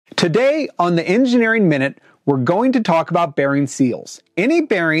Today on the Engineering Minute, we're going to talk about bearing seals. Any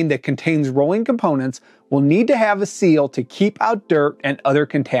bearing that contains rolling components will need to have a seal to keep out dirt and other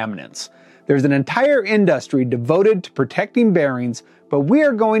contaminants. There's an entire industry devoted to protecting bearings, but we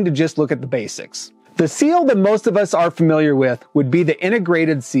are going to just look at the basics. The seal that most of us are familiar with would be the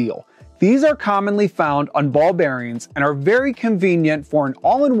integrated seal. These are commonly found on ball bearings and are very convenient for an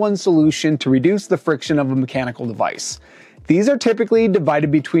all-in-one solution to reduce the friction of a mechanical device. These are typically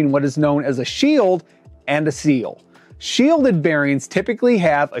divided between what is known as a shield and a seal. Shielded bearings typically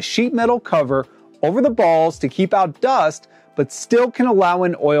have a sheet metal cover over the balls to keep out dust, but still can allow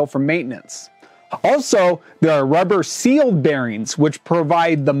in oil for maintenance. Also, there are rubber sealed bearings, which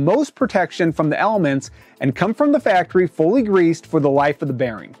provide the most protection from the elements and come from the factory fully greased for the life of the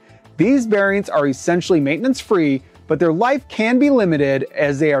bearing. These bearings are essentially maintenance-free, but their life can be limited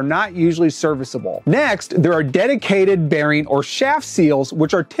as they are not usually serviceable. Next, there are dedicated bearing or shaft seals,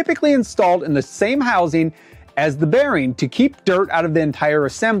 which are typically installed in the same housing as the bearing to keep dirt out of the entire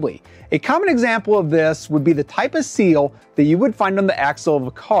assembly. A common example of this would be the type of seal that you would find on the axle of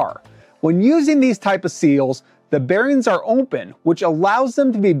a car. When using these type of seals, the bearings are open, which allows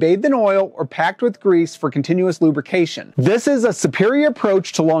them to be bathed in oil or packed with grease for continuous lubrication. This is a superior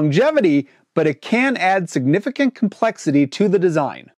approach to longevity, but it can add significant complexity to the design.